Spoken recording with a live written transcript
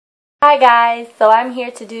Hi guys, so I'm here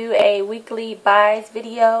to do a weekly buys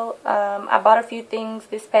video. I bought a few things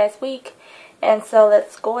this past week, and so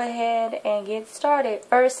let's go ahead and get started.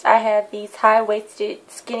 First, I have these high-waisted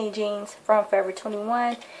skinny jeans from Forever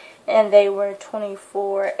 21, and they were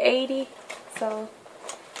 $24.80. So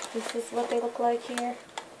this is what they look like here.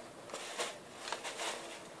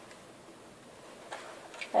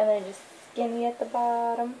 And they're just skinny at the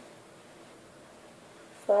bottom.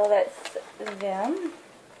 So that's them.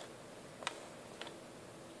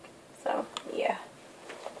 So, yeah.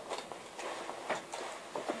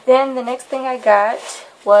 Then the next thing I got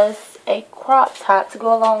was a crop top to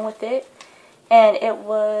go along with it. And it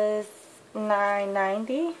was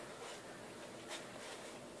 $9.90.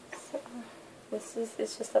 So,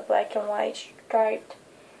 it's just a black and white striped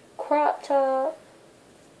crop top.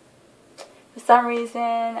 For some reason,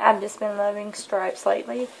 I've just been loving stripes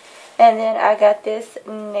lately. And then I got this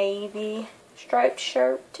navy striped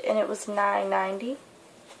shirt, and it was $9.90.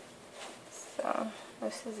 So,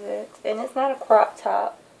 this is it. And it's not a crop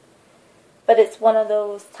top, but it's one of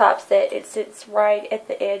those tops that it sits right at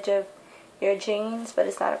the edge of your jeans, but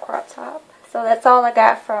it's not a crop top. So that's all I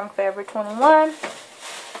got from Forever 21.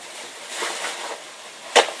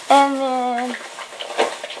 And then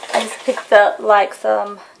I just picked up like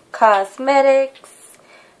some cosmetics.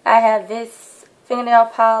 I have this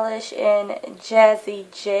fingernail polish in Jazzy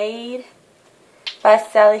Jade by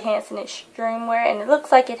Sally Hansen Extreme Wear, and it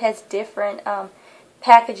looks like it has different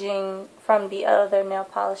packaging from the other nail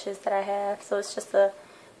polishes that I have. So it's just a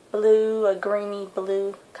blue, a greeny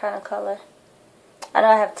blue kind of color. I know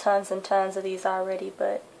I have tons and tons of these already,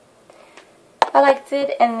 but I liked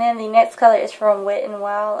it. And then the next color is from Wet n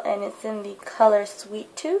Wild, and it's in the color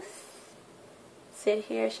Sweet Tooth. See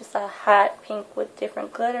here, it's just a hot pink with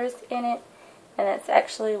different glitters in it, and that's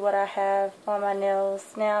actually what I have on my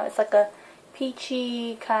nails now. It's like a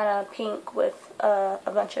peachy kind of pink with a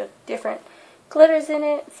bunch of different glitters in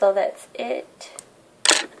it. So that's it.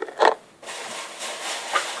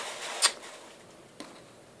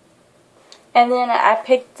 And then I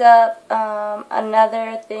picked up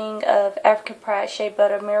another thing of African Pride Shea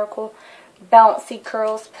Butter Miracle Bouncy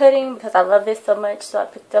Curls Pudding because I love this so much, so I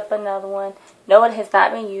picked up another one. No, it has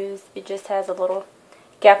not been used. It just has a little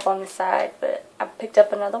gap on the side, but I picked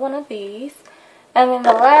up another one of these. And then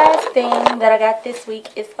the last thing that I got this week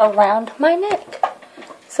is around my neck.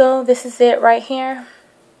 So this is it right here.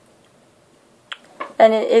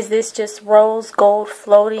 And it is this just rose gold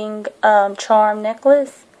floating charm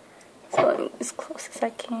necklace. So let me get as close as I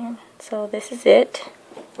can. So this is it.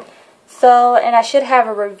 So, and I should have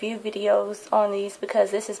a review videos on these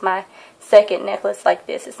because this is my second necklace like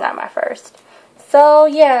this. It's not my first. So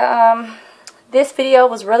yeah, this video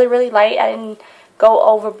was really light. I didn't go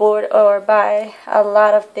overboard or buy a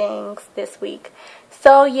lot of things this week.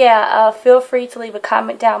 So yeah, feel free to leave a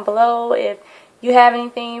comment down below if you have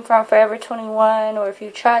anything from Forever 21, or if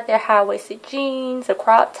you tried their high-waisted jeans or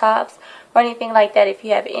crop tops or anything like that. If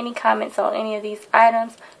you have any comments on any of these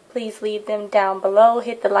items, please leave them down below.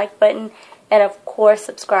 Hit the like button and of course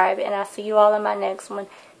subscribe, and I'll see you all in my next one.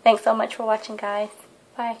 Thanks so much for watching, guys.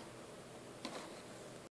 Bye.